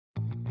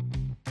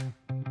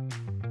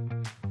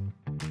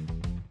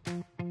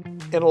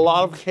In a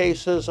lot of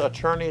cases,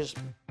 attorneys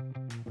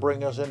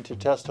bring us in to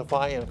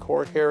testify in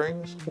court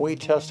hearings. We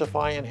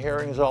testify in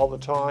hearings all the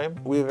time.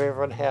 We've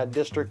even had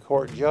district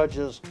court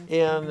judges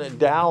in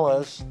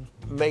Dallas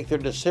make their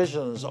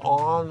decisions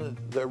on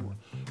the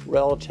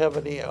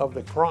relativity of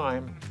the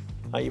crime.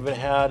 I even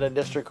had a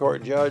district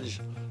court judge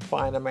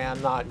find a man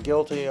not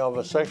guilty of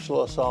a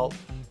sexual assault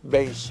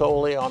based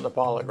solely on the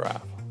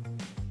polygraph.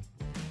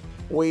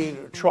 We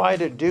try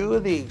to do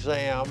the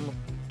exam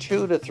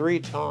 2 to 3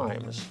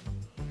 times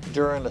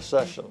during the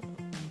session.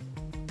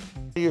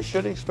 You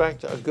should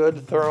expect a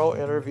good, thorough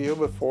interview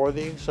before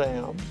the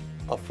exam,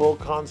 a full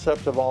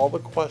concept of all the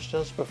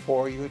questions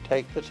before you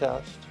take the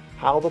test,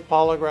 how the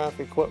polygraph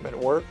equipment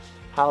works,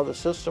 how the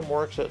system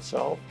works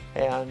itself,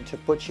 and to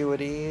put you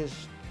at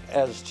ease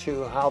as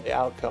to how the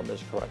outcome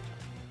is correct.